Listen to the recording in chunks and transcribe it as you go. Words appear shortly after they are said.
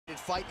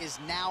fight is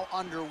now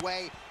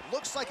underway.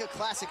 Looks like a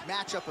classic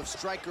matchup of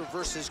striker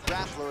versus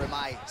grappler. Am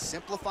I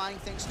simplifying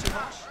things too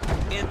much?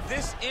 In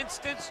this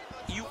instance,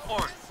 you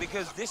aren't,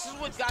 because this is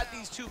what got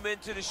these two men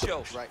to the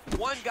show. Right.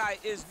 One guy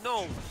is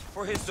known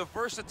for his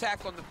diverse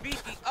attack on the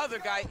feet. The other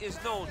guy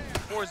is known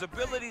for his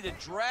ability to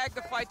drag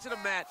the fight to the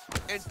mat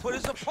and put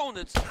his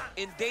opponents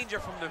in danger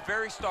from the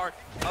very start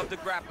of the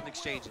grappling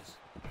exchanges.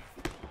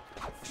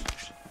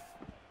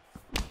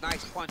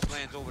 Nice punch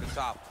lands over the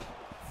top.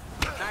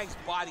 Nice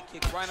body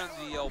kick right under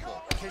the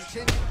elbow.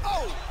 Continue.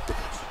 Oh!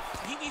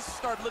 He needs to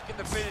start looking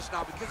to finish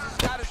now because he's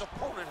got his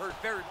opponent hurt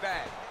very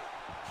bad.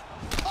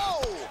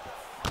 Oh!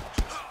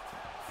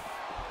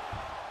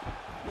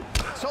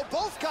 So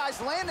both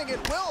guys landing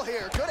at will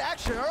here. Good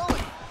action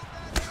early.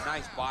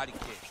 Nice body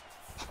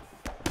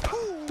kick.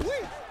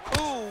 Ooh-wee!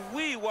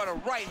 Ooh-wee, what a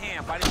right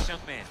hand by this young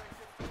man.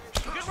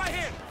 Good right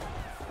hand.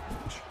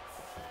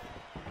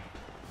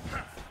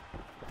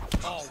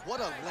 Oh, what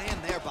a land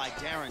there by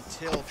Darren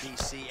Till,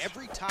 DC.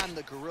 Every time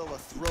the gorilla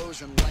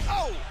throws and lands.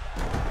 Oh!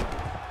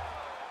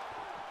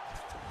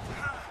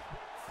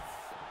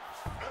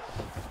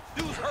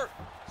 Dude's hurt.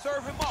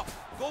 Serve him up.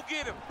 Go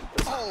get him.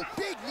 Oh,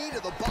 big knee to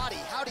the body.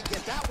 How'd he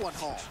get that one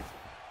home?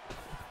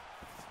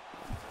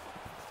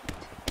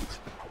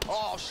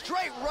 Oh,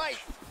 straight right.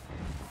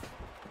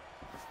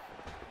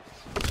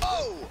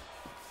 Oh!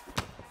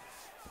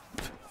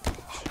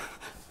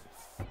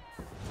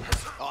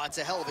 Oh, that's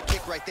a hell of a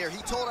kick right there.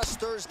 He told us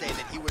Thursday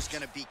that he was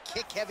going to be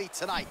kick-heavy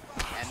tonight,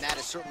 and that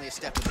is certainly a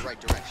step in the right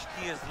direction.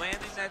 He is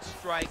landing that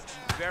strike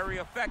very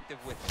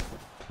effective with it.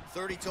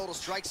 30 total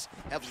strikes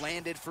have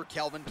landed for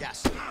Kelvin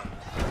Gastelum.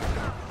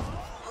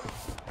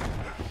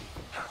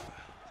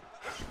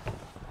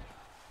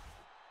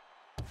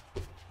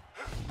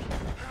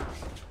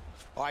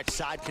 All right,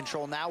 side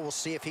control now. We'll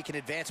see if he can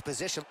advance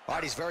position. All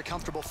right, he's very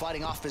comfortable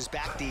fighting off his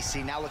back,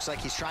 DC. Now looks like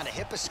he's trying to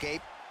hip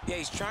escape. Yeah,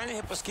 he's trying to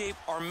hip escape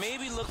or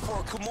maybe look for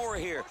a Kimura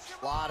here.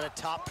 A lot of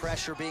top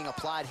pressure being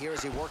applied here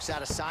as he works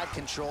out of side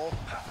control.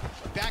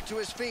 Back to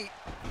his feet.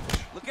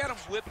 Look at him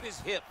whip his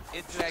hip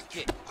into that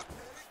kick.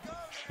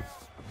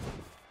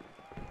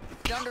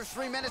 Under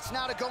 3 minutes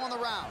now to go in the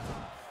round.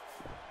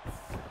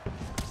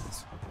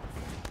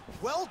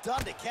 Well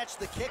done to catch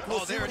the kick.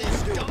 Oh, there it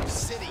is. Dump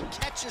City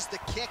catches the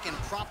kick and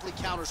promptly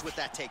counters with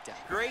that takedown.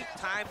 Great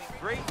timing,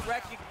 great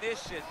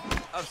recognition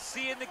of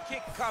seeing the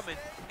kick coming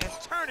and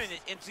turning it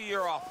into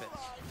your offense.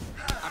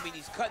 I mean,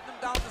 he's cutting them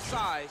down to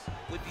size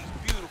with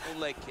these beautiful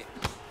leg kicks.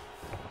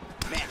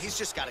 Man, he's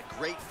just got a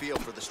great feel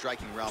for the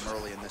striking realm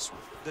early in this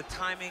one. The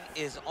timing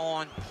is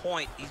on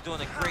point. He's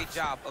doing a great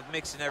job of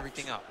mixing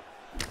everything up.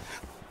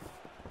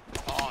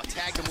 Oh,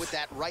 tagged him with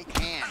that right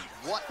hand.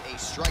 What a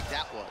strike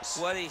that was.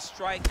 What a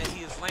strike that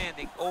he is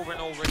landing over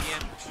and over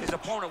again. His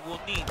opponent will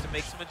need to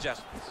make some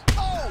adjustments.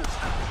 Oh!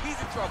 He's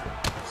in trouble.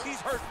 He's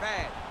hurt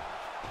bad.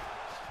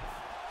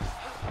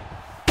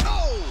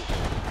 Oh!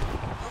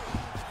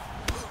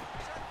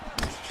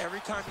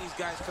 Every time these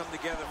guys come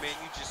together, man,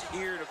 you just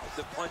hear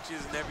the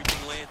punches and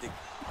everything landing.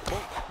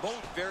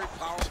 Both very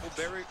powerful,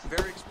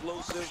 very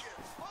explosive.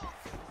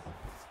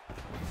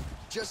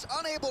 Just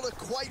unable to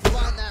quite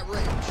find that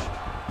range.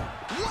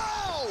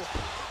 Whoa!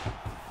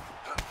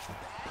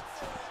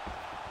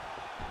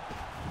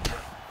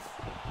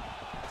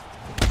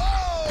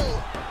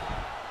 Oh!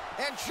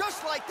 And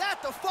just like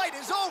that, the fight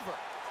is over.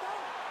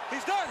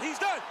 He's done, he's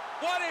done.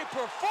 What a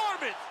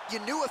performance! You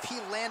knew if he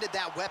landed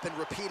that weapon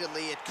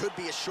repeatedly, it could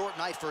be a short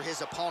night for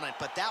his opponent,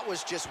 but that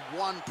was just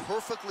one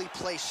perfectly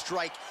placed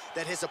strike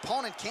that his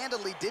opponent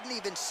candidly didn't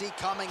even see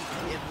coming.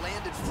 It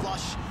landed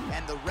flush,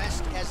 and the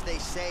rest, as they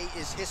say,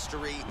 is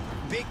history.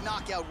 Big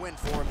knockout win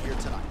for him here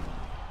tonight.